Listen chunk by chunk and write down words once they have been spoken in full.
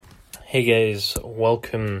Hey guys,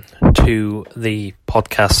 welcome to the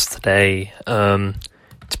podcast today.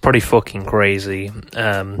 It's pretty fucking crazy,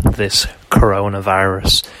 this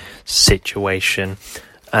coronavirus situation,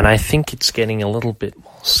 and I think it's getting a little bit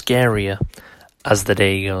more scarier as the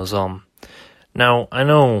day goes on. Now, I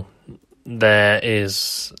know there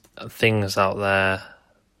is things out there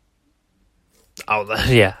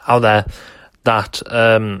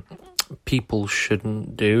that people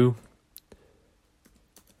shouldn't do.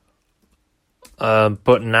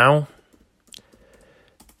 But now,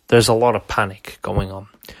 there's a lot of panic going on.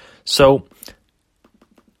 So,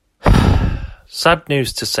 sad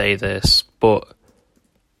news to say this, but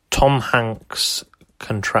Tom Hanks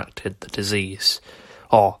contracted the disease,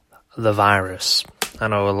 or the virus. I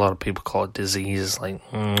know a lot of people call it disease,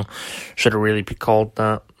 should it really be called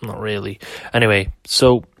that? Not really. Anyway,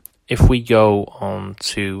 so, if we go on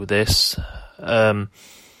to this, wait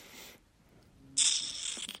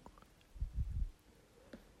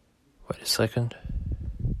a second.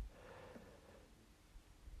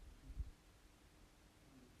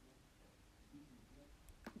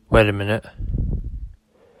 Wait a minute.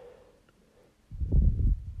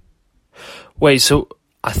 Wait, so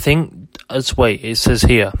I think it says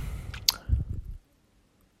here.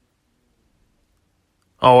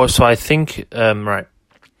 Oh, so I think right.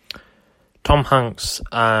 Tom Hanks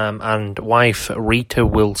and wife Rita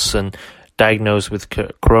Wilson diagnosed with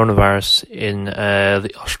coronavirus in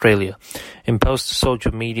Australia. In post to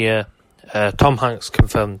social media, Tom Hanks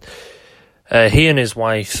confirmed he and his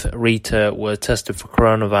wife Rita were tested for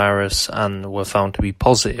coronavirus and were found to be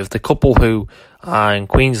positive. The couple, who are in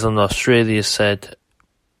Queensland, Australia, said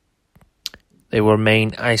they will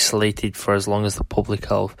remain isolated for as long as the public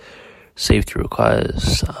health safety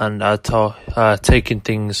requires, and are taking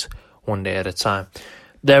things one day at a time.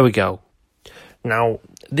 There we go. Now,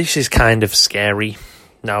 this is kind of scary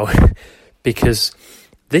now, because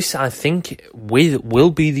this, I think, will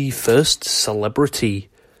be the first celebrity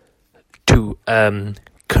to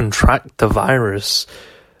contract the virus.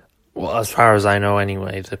 Well, as far as I know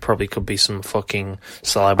anyway, there probably could be some fucking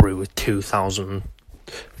celebrity with 200,000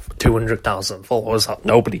 followers that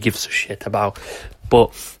nobody gives a shit about.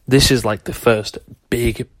 But this is like the first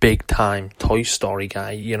big time Toy Story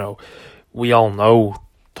guy. You know, we all know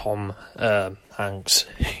Tom Hanks,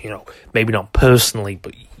 maybe not personally,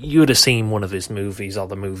 but you'd have seen one of his movies or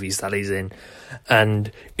the movies that he's in,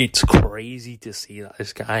 and it's crazy to see that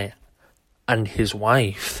this guy and his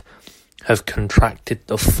wife have contracted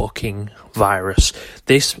the fucking virus.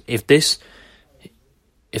 If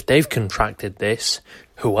they've contracted this,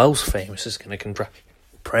 who else famous is going to contract?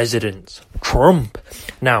 President Trump.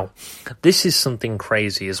 Now, this is something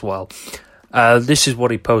crazy as well. This is what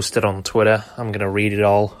he posted on Twitter. I'm going to read it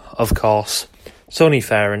all, of course. It's only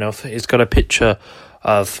fair enough. It's got a picture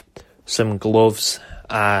of some gloves,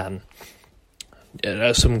 in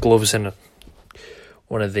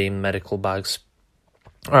one of the medical bags.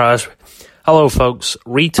 Alright, hello folks.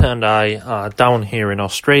 Rita and I are down here in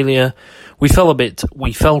Australia. We felt a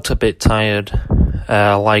bit tired,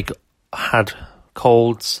 had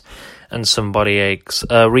colds and some body aches.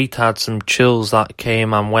 Rita had some chills that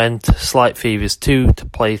came and went, slight fevers too, to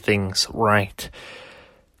play things right.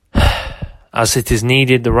 As it is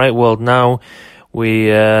needed, the right world now, we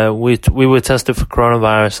were tested for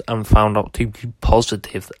coronavirus and found out to be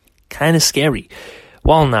positive. Kind of scary.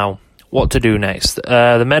 Well, now, what to do next?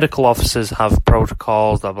 The medical officers have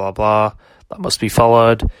protocols, blah blah blah, that must be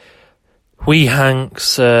followed. We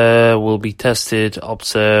Hanks will be tested,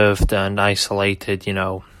 observed and isolated,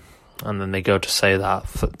 and then they go to say that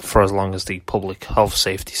for as long as the public health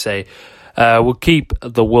safety say. We'll keep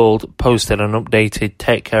the world posted and updated.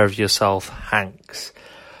 Take care of yourself, Hanks.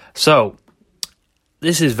 So,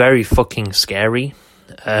 this is very fucking scary.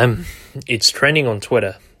 It's trending on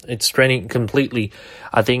Twitter. It's trending completely.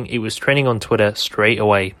 I think it was trending on Twitter straight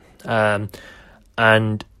away. And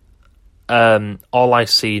all I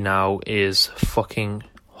see now is fucking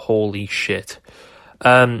holy shit.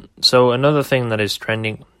 So another thing that is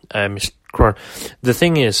trending, the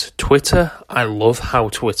thing is, Twitter, I love how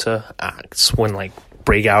Twitter acts when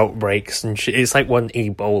outbreaks and shit. It's like when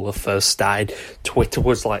Ebola first started, Twitter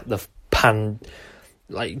was like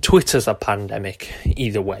Twitter's a pandemic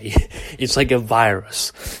either way. It's like a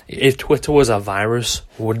virus. If Twitter was a virus,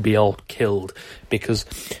 we'd be all killed, because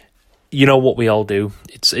you know what we all do.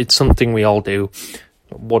 It's something we all do.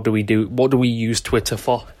 What do we do? What do we use Twitter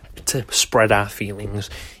for? To spread our feelings.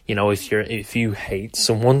 If you hate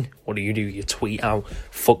someone, what do? You tweet out,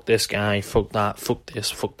 fuck this guy, fuck that, fuck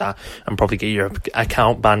this, fuck that, and probably get your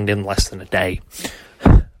account banned in less than a day.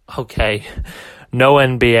 Okay, no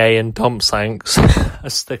NBA and Tom Hanks.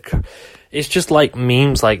 It's just like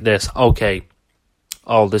memes like this. Okay,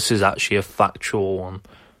 oh, this is actually a factual one.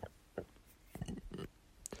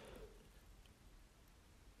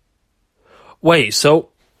 Wait,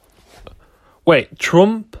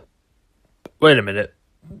 Trump? Wait a minute.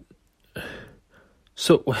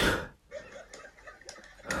 So,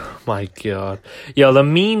 my God. Yo, the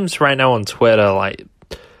memes right now on Twitter, like,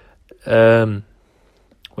 wait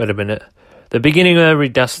a minute. The beginning of every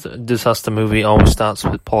disaster movie always starts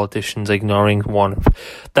with politicians ignoring one.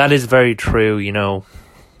 That is very true, you know.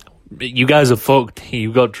 You guys are fucked.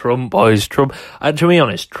 You got Trump, boys. Trump. To be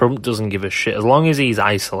honest, Trump doesn't give a shit. As long as he's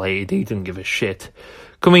isolated, he doesn't give a shit.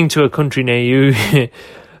 Coming to a country near you,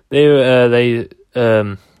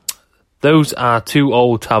 those are too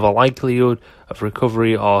old to have a likelihood of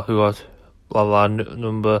recovery or who are blah blah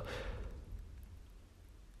number.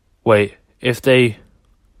 Wait, if they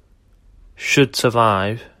should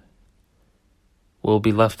survive, will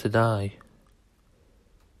be left to die.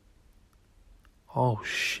 Oh,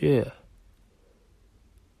 shit.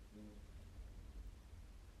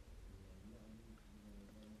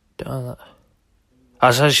 Damn,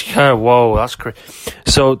 that's actually kind of, whoa, that's crazy.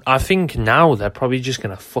 So, I think now they're probably just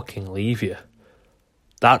going to fucking leave you.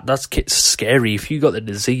 That's scary. If you got the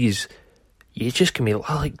disease, you're just going to be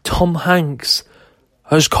like, Tom Hanks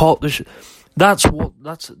has caught this. That's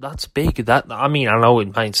big. I mean, I know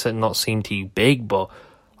it might not seem to you big, but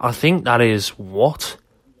I think that is what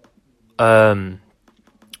one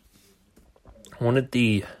of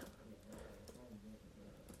the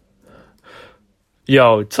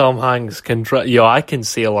Tom Hanks can I can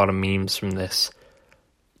see a lot of memes from this.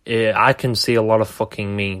 I can see a lot of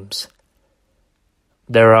fucking memes.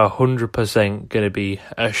 There are 100% going to be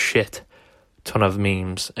a shit ton of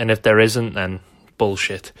memes, and if there isn't, then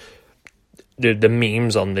bullshit. The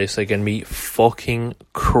memes on this are going to be fucking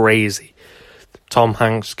crazy. Tom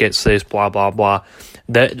Hanks gets this, blah, blah, blah.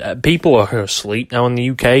 People are asleep now in the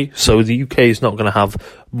UK, so the UK is not going to have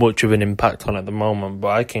much of an impact on it at the moment, but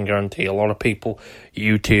I can guarantee a lot of people,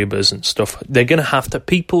 YouTubers and stuff,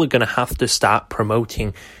 people are going to have to start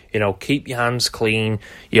promoting, keep your hands clean.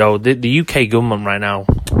 The UK government right now,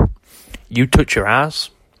 you touch your ass,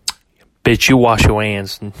 bitch, you wash your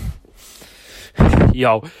hands.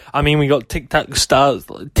 I mean, we got TikTok stars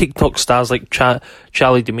like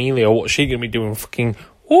Charlie D'Amelio. What's she gonna be doing? Fucking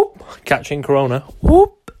whoop, catching corona.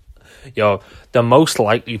 Whoop. The most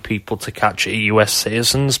likely people to catch it are US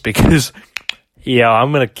citizens because,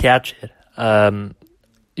 I'm gonna catch it.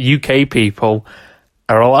 UK people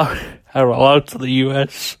are allowed to the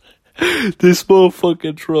US. This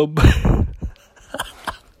motherfucker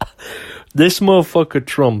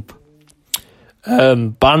Trump.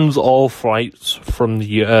 Bans all flights from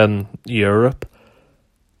Europe,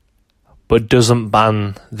 but doesn't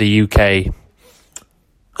ban the UK.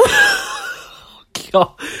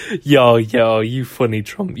 Yo, you funny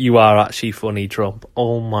Trump. You are actually funny, Trump.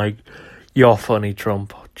 Oh my, you're funny,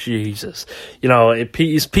 Trump. Oh, Jesus.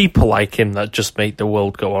 It's people like him that just make the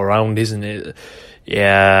world go around, isn't it?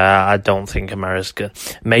 Yeah, I don't think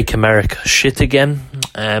make America shit again.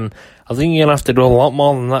 I think you're going to have to do a lot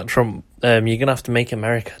more than that, Trump. You're going to have to make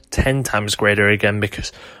America 10 times greater again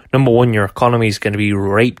because, number one, your economy is going to be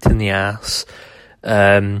raped in the ass.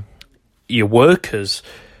 Your workers,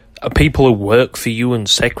 people who work for you and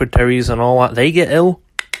secretaries and all that, they get ill.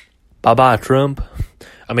 Bye-bye, Trump.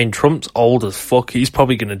 I mean, Trump's old as fuck. He's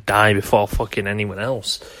probably going to die before fucking anyone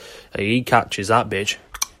else. He catches that bitch.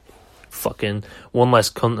 Fucking one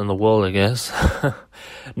less cunt in the world, I guess.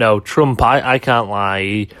 No, Trump, I can't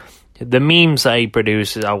lie. The memes that he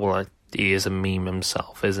produces, he is a meme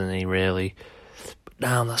himself, isn't he, really? But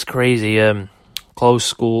damn, that's crazy.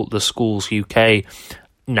 Close the schools UK.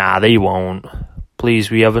 Nah, they won't. Please,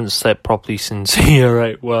 we haven't slept properly since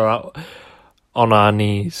we're out on our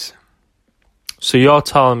knees. So you're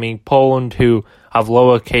telling me Poland, who have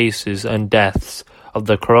lower cases and deaths of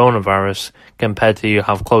the coronavirus compared to you,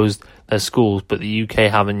 have closed their schools, but the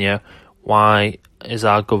UK haven't yet? Why is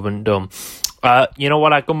our government dumb? You know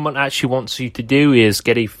what our government actually wants you to do is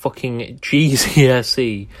get a fucking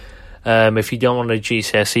GCSE. If you don't want a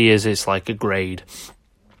GCSE, it's like a grade.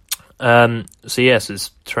 So yes,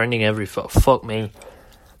 it's trending every fuck me.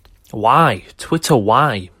 Why? Twitter,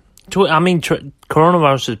 why?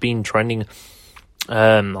 Coronavirus has been trending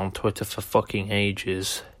on Twitter for fucking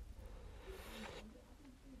ages.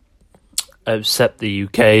 Except the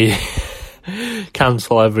UK.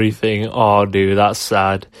 Cancel everything. Oh, dude, that's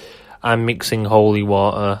sad. I'm mixing holy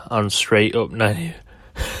water and straight up now.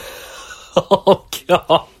 Oh,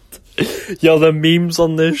 God. Yo, the memes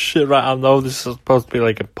on this shit, right? I know this is supposed to be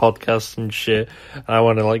like a podcast and shit, and I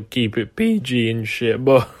want to like keep it PG and shit,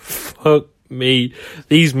 but fuck me.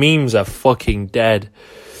 These memes are fucking dead.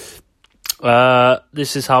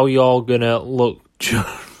 This is how you're gonna look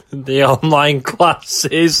the online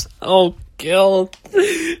classes. Oh, God.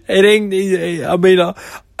 It ain't, I mean,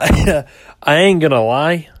 I ain't gonna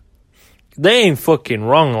lie. They ain't fucking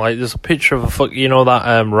wrong. Like, there's a picture of a you know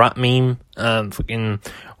that rat meme, fucking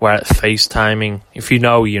where it's FaceTiming. If you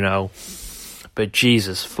know, you know. But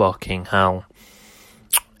Jesus fucking hell.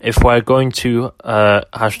 If we're going to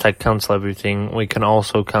hashtag cancel everything, we can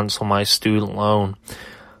also cancel my student loan.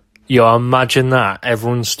 Yo, imagine that.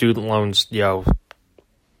 Everyone's student loans, yo.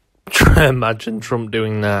 Imagine Trump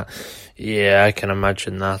doing that. Yeah, I can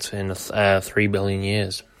imagine that in 3 billion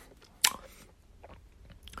years.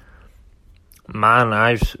 Man,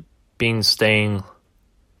 I've been saying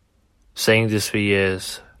this for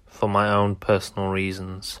years for my own personal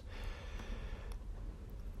reasons.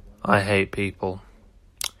 I hate people.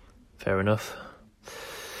 Fair enough.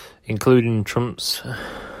 Including Trump's.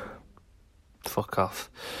 Fuck off.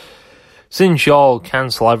 Since y'all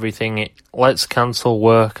cancel everything, let's cancel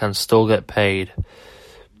work and still get paid.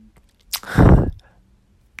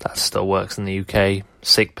 That still works in the UK.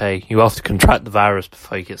 Sick pay. You have to contract the virus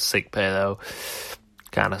before you get sick pay, though.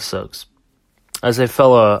 Kinda sucks. As a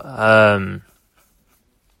fella,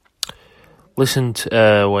 listen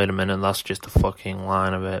to, wait a minute, that's just a fucking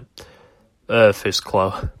line of it. Earth is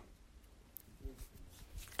closed.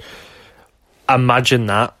 Imagine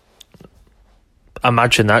that.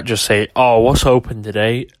 Just say, oh, what's open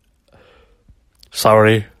today?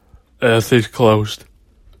 Sorry, Earth is closed.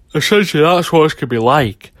 Essentially, that's what it's going to be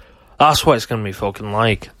like. That's what it's going to be fucking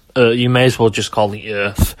like. You may as well just call the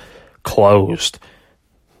Earth closed.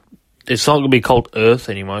 It's not going to be called Earth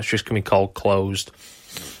anymore, it's just going to be called closed.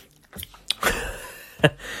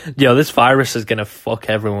 Yo, this virus is going to fuck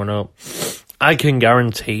everyone up. I can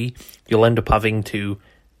guarantee you'll end up having to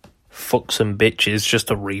fuck some bitches just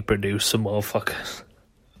to reproduce some motherfuckers.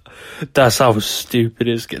 That's how stupid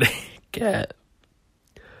it's gonna get.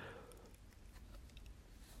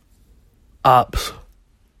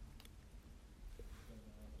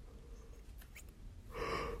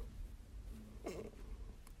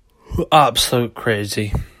 Absolute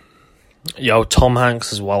crazy. Yo, Tom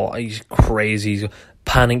Hanks as well. He's crazy. He's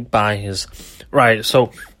panic buyers. Right,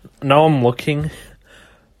 so now I'm looking.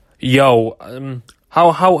 Yo,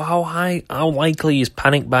 how likely is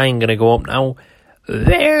panic buying going to go up now?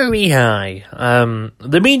 Very high.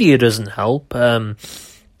 The media doesn't help.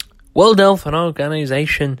 World Health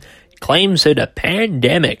Organization claims that a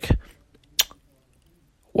pandemic.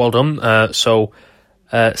 Well done.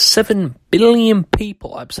 7 billion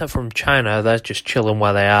people, except from China, they're just chilling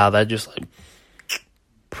where they are. They're just like,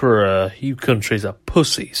 you countries are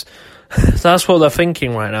pussies. That's what they're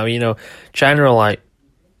thinking right now. You know, China are like,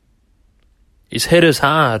 it's hit us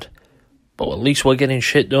hard, but at least we're getting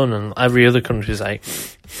shit done. And every other country's like,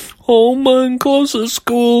 oh man, close the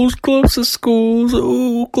schools, oh,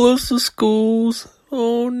 close the schools.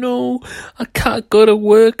 Oh no, I can't go to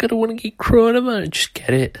work, I don't want to get coronavirus. Just get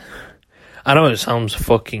it. I know it sounds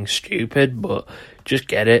fucking stupid, but just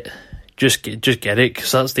get it. Just get it,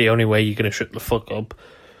 because that's the only way you're going to shut the fuck up.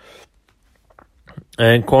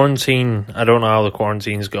 And quarantine, I don't know how the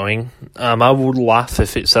quarantine's going. I would laugh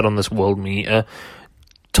if it said on this world meter,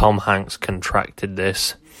 Tom Hanks contracted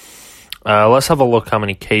this. Let's have a look how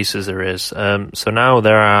many cases there is. So now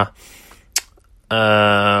there are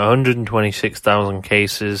 126,000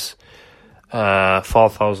 cases,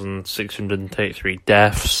 4,633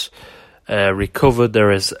 deaths. Recovered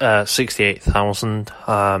there is 68,000.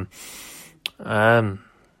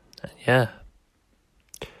 Yeah.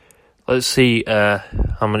 Let's see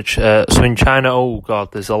how much. So in China, oh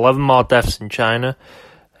god, there's 11 more deaths in China.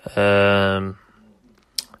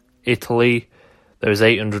 Italy, there's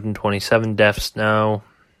 827 deaths now.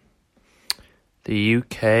 The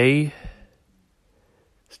UK,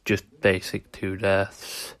 it's just basic 2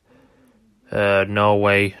 deaths.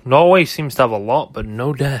 Norway seems to have a lot, but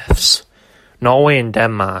no deaths. Norway and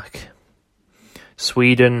Denmark.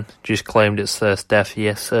 Sweden just claimed its first death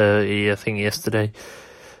I think yesterday.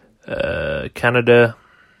 Canada,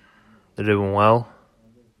 they're doing well.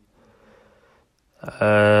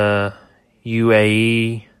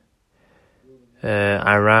 UAE,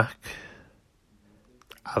 Iraq,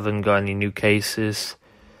 haven't got any new cases.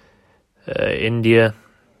 India,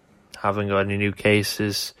 haven't got any new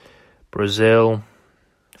cases. Brazil,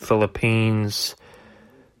 Philippines,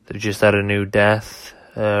 they've just had a new death.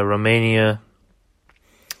 Romania,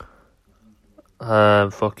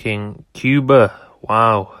 fucking Cuba,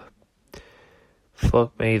 wow.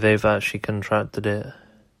 Fuck me, they've actually contracted it.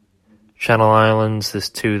 Channel Islands, there's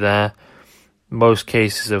 2 there. Most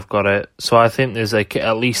cases have got it. So I think there's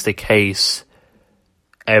at least a case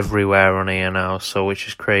everywhere on here now, so which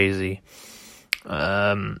is crazy.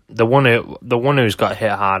 The one who's got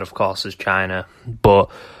hit hard, of course, is China, but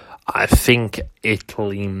I think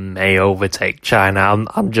Italy may overtake China.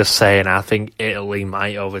 I'm just saying, I think Italy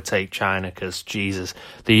might overtake China because, Jesus,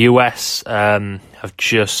 the US have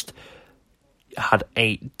just had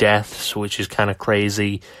 8 deaths, which is kind of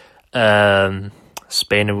crazy.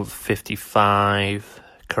 Spain have 55,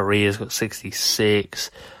 Korea's got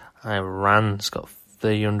 66, Iran's got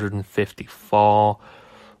 354.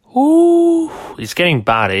 Ooh, it's getting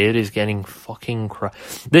bad. It is getting fucking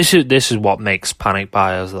This is what makes panic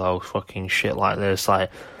buyers though. Fucking shit like this.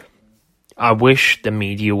 Like, I wish the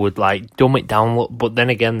media would like dumb it down, but then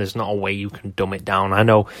again, there's not a way you can dumb it down. I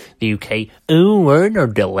know the UK. Oh, we're in a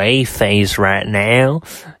delay phase right now.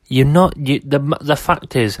 You're not. The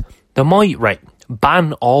fact is, they might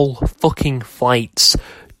ban all fucking flights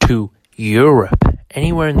to Europe,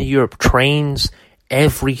 anywhere in the Europe, trains,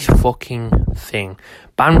 every fucking thing.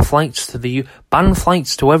 Ban flights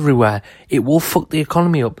to everywhere. It will fuck the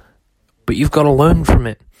economy up, but you've got to learn from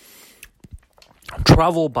it.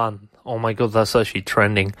 Travel ban. Oh my god, that's actually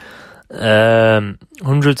trending.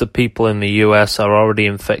 Hundreds of people in the US are already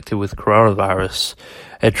infected with coronavirus.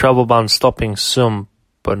 A travel ban stopping some,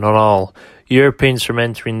 but not all. Europeans from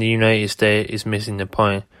entering the United States is missing the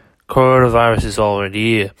point. Coronavirus is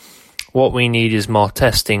already here. What we need is more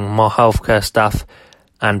testing, more healthcare staff,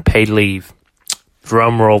 and paid leave.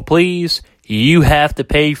 Drum roll, please. You have to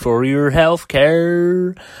pay for your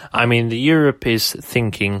healthcare. I mean, the Europe is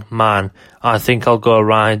thinking, man, I think I'll go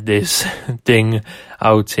ride this thing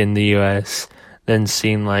out in the US. Then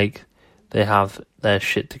seem like they have their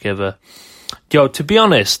shit together. Yo, to be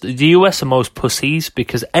honest, the US are most pussies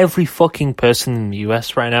because every fucking person in the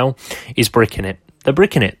US right now is bricking it. They're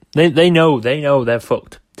bricking it. They know they're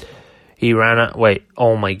fucked. He ran out. Wait,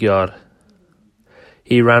 oh my god.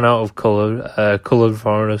 He ran out of coloured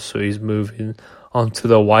foreigners, so he's moving onto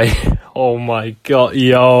the white. Oh my god,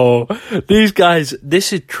 yo. These guys,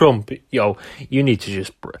 this is Trump. Yo, you need to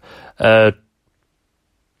just...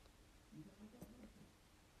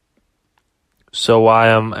 So I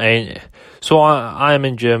am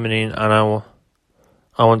in Germany and I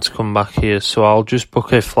want to come back here, so I'll just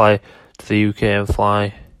book a flight to the UK and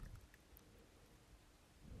fly.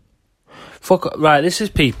 Right, this is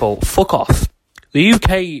people. Fuck off. The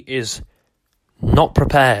UK is not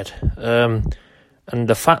prepared. And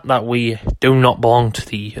the fact that we do not belong to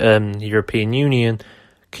the European Union,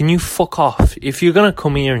 can you fuck off? If you're going to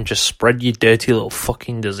come here and just spread your dirty little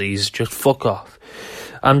fucking disease, just fuck off.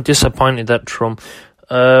 I'm disappointed that Trump...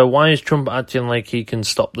 why is Trump acting like he can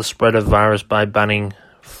stop the spread of virus by banning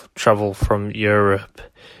travel from Europe?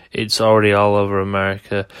 It's already all over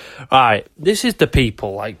America. Alright, this is the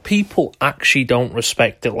people. Like, people actually don't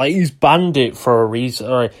respect it. Like, he's banned it for a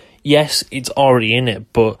reason. Right, yes, it's already in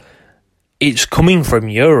it, but it's coming from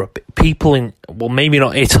Europe. People in... Well, maybe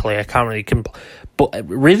not Italy, I can't really... But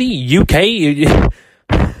really, UK...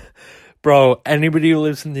 Bro, anybody who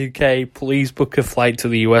lives in the UK, please book a flight to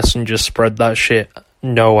the US and just spread that shit.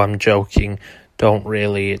 No, I'm joking. Don't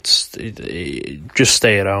really. Just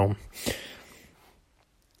stay at home.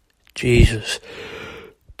 Jesus.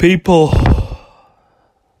 People.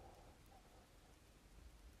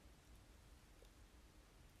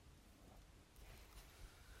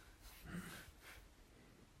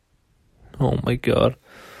 Oh my god.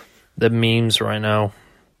 The memes right now.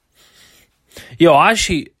 Yo,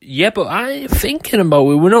 actually, yeah, but I'm thinking about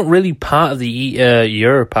it. We're not really part of the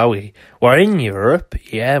Europe, are we? We're in Europe,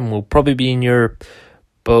 yeah, and we'll probably be in Europe,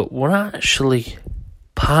 but we're not actually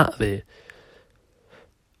part of it.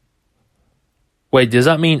 Wait, does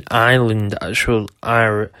that mean Ireland, actual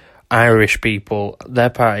Irish people, they're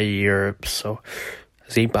part of Europe, so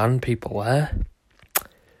has he banned people there?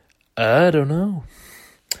 I don't know.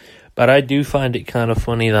 But I do find it kind of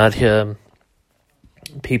funny that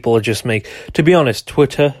people are just to be honest,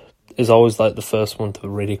 Twitter is always like the first one to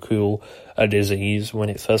ridicule a disease when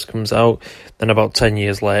it first comes out. Then about 10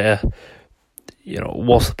 years later,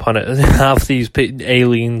 what's the point of half these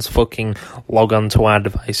aliens fucking log onto our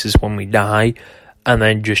devices when we die and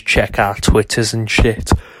then just check our Twitters and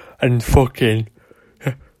shit and fucking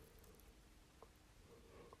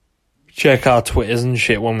check our Twitters and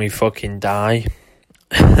shit when we fucking die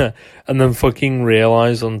and then fucking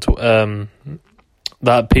realise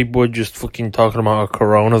that people were just fucking talking about a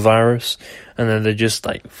coronavirus and then they're just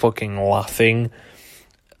like fucking laughing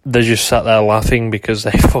They just sat there laughing because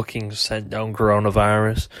they fucking sent down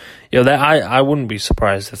coronavirus. You know, I wouldn't be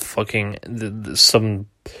surprised if fucking some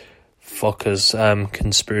fuckers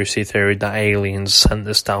conspiracy theory that aliens sent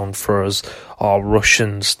this down for us, or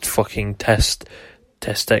Russians fucking test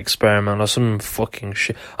experiment or some fucking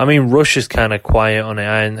shit. I mean, Russia's kind of quiet on it.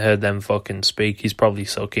 I ain't heard them fucking speak. He's probably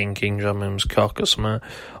sucking King Jong-un's cock or something,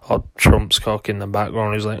 or Trump's cock in the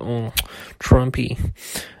background. He's like, oh, Trumpy.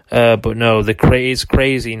 But no, it's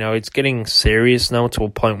crazy. You know, it's getting serious now to a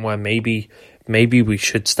point where maybe we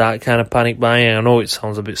should start kind of panic buying. I know it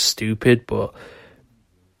sounds a bit stupid, but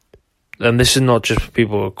and this is not just for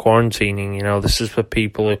people who are quarantining, you know, this is for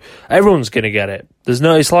people who, everyone's going to get it.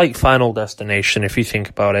 It's like Final Destination, if you think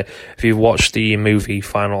about it. If you've watched the movie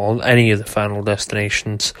any of the Final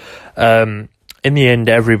Destinations, in the end,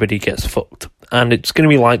 everybody gets fucked. And it's going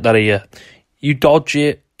to be like that here. You dodge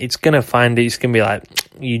it, it's going to find it, it's going to be like,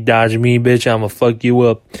 you dodge me, bitch, I'm going to fuck you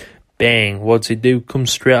up. Bang, what's it do? Come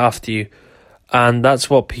straight after you. And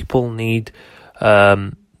that's what people need,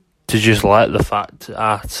 to just let the fact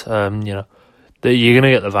that you know, that you're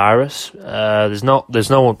gonna get the virus. There's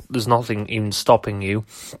nothing even stopping you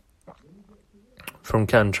from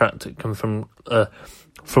contracting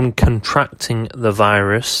the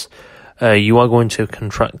virus. You are going to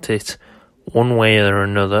contract it one way or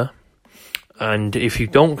another, and if you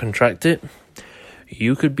don't contract it,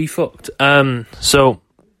 you could be fucked.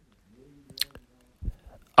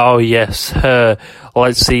 Oh yes,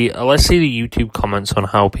 let's see the YouTube comments on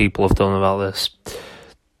how people have done about this.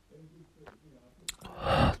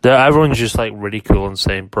 Everyone's just like ridiculing and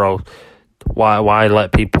saying, bro, why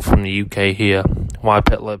let people from the UK here? Why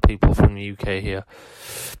let people from the UK here?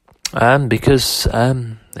 Because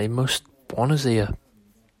they must want us here.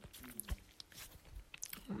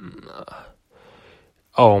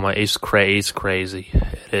 Oh my, it's crazy.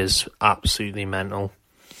 It is absolutely mental.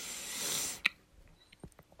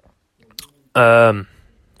 I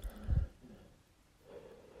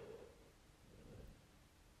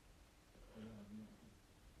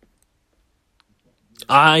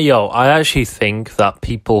actually think that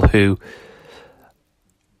people who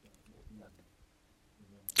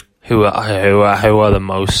are the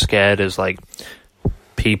most scared is like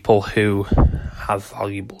people who have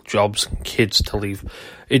valuable jobs and kids to leave.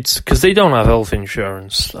 It's because they don't have health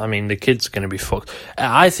insurance. I mean, the kids are going to be fucked.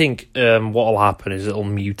 I think what will happen is it'll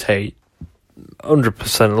mutate.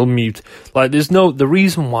 100% it'll mute. Like, the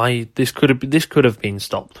reason why this could have been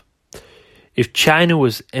stopped if China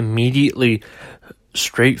was immediately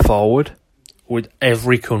straightforward with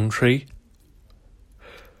every country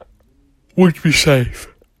would be safe.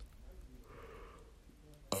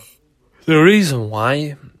 The reason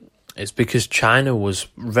why is because China was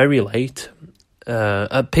very late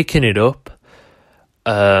at picking it up,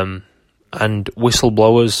 and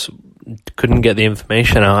whistleblowers couldn't get the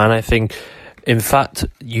information out. And I think, in fact,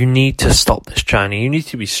 you need to stop this, China. You need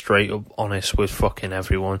to be straight up honest with fucking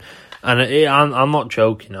everyone. And I'm not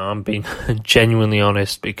joking, I'm being genuinely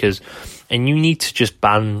honest, and you need to just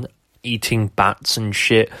ban eating bats and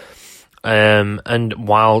shit, and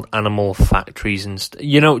wild animal factories and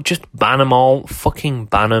just ban them all, fucking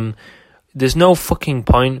ban them. There's no fucking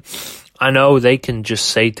point. I know they can just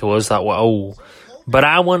say to us that, well, but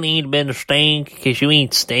I want to eat a bit of steak, because you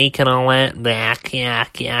eat steak and all that,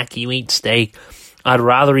 yuck, you eat steak. I'd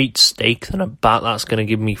rather eat steak than a bat that's going to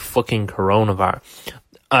give me fucking coronavirus.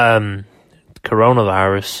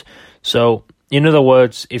 So, in other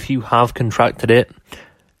words, if you have contracted it,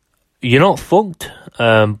 you're not fucked,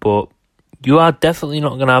 but you are definitely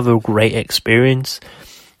not going to have a great experience.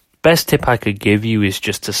 Best tip I could give you is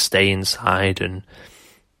just to stay inside and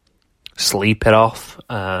sleep it off.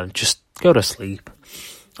 Just go to sleep,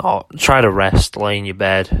 or try to rest, lay in your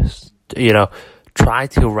bed. Try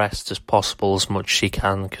to rest as possible, as much as you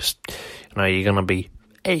can, because you're going to be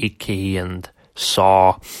achy and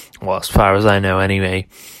sore, well, as far as I know anyway.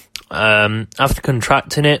 After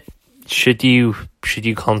contracting it, should you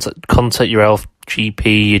contact your health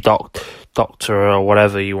GP, your doctor, or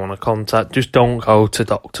whatever you want to contact? Just don't go to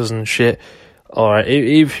doctors and shit. Alright,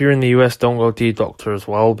 if you're in the US, don't go to your doctor as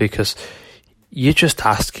well, because you're just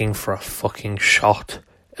asking for a fucking shot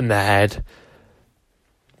in the head.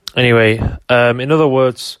 Anyway, in other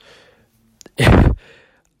words,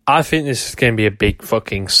 I think this is going to be a big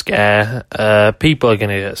fucking scare. People are going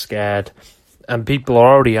to get scared, and people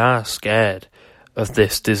already are scared of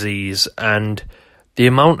this disease, and the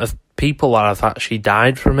amount of people that have actually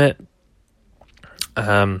died from it.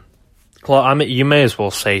 I mean, you may as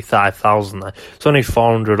well say 5,000. It's only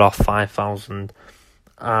 400 off 5,000,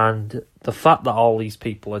 and the fact that all these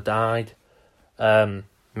people have died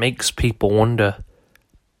makes people wonder: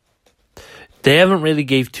 They haven't really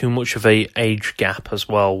gave too much of a age gap as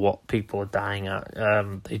well, what people are dying at.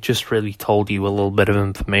 They just really told you a little bit of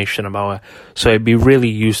information about it. So it'd be really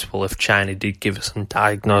useful if China did give us some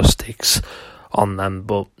diagnostics on them.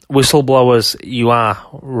 But whistleblowers, you are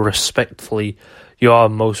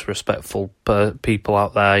most respectful people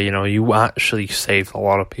out there. You know, you actually saved a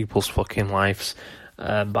lot of people's fucking lives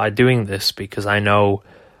by doing this, because I know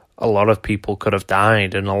a lot of people could have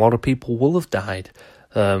died and a lot of people will have died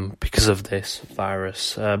because of this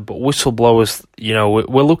virus. But whistleblowers, you know,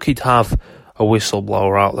 we're lucky to have a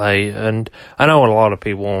whistleblower out there. And I know a lot of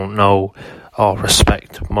people won't know or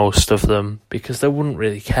respect most of them because they wouldn't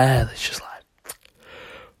really care. It's just like,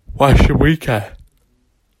 why should we care?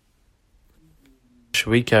 Should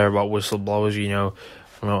we care about whistleblowers? You know,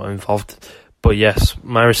 we're not involved. But yes,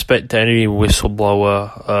 my respect to any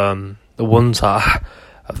whistleblower, the ones that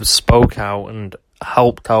have spoke out and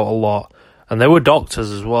helped out a lot. And they were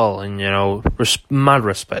doctors as well, and, you know, mad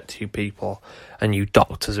respect to you people and you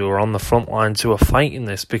doctors who are on the front lines who are fighting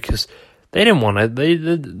this, because they didn't want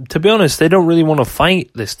to, to be honest, they don't really want to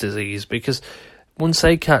fight this disease, because once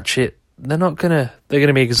they catch it, they're going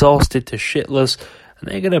to be exhausted to shitless,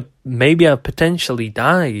 and they're going to maybe potentially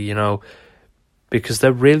die, you know, because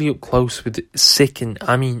they're really up close with sick and,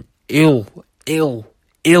 I mean, ill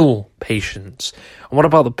patients. And what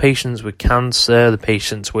about the patients with cancer, the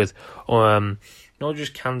patients with not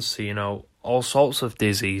just cancer, you know, all sorts of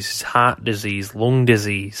diseases, heart disease, lung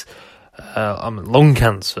disease, lung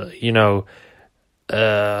cancer, you know,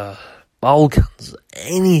 bowel cancer,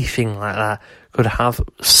 anything like that could have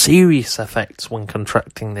serious effects when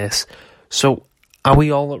contracting this. So are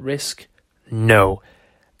we all at risk? No.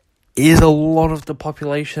 Is a lot of the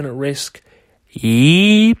population at risk?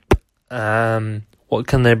 Yep. What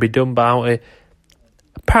can there be done about it?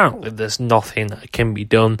 Apparently there's nothing that can be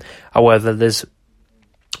done. However, there's,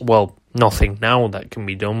 well, nothing now that can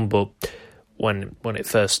be done, but when it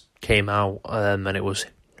first came out and it was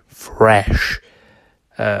fresh,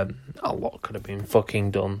 a lot could have been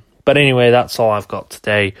fucking done. But anyway, that's all I've got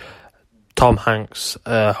today. Tom Hanks,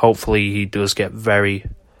 hopefully he does get very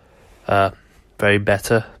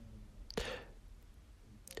better.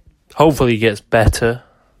 Hopefully he gets better.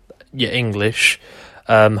 Your English.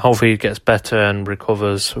 Hopefully he gets better and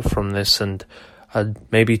recovers from this, and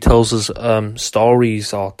maybe tells us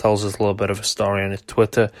stories, or tells us a little bit of a story on his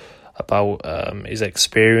Twitter about his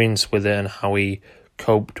experience with it and how he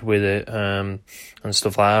coped with it and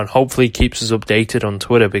stuff like that. And hopefully he keeps us updated on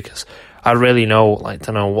Twitter, because I really like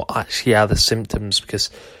to know what actually are the symptoms, because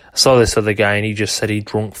I saw this other guy and he just said he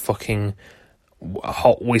drunk fucking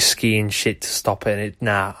hot whiskey and shit to stop it.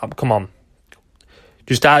 Come on.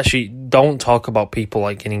 Just actually don't talk about people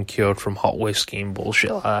like getting cured from hot whiskey and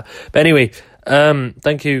bullshit like that. But anyway,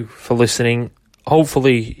 thank you for listening.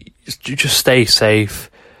 Hopefully, just stay safe.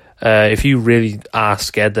 If you really are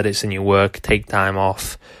scared that it's in your work, take time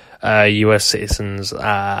off. US citizens,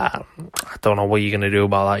 I don't know what you're going to do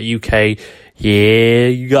about that. UK, yeah,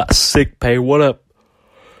 you got sick pay. What up?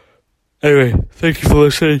 Anyway, thank you for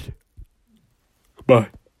listening. Goodbye.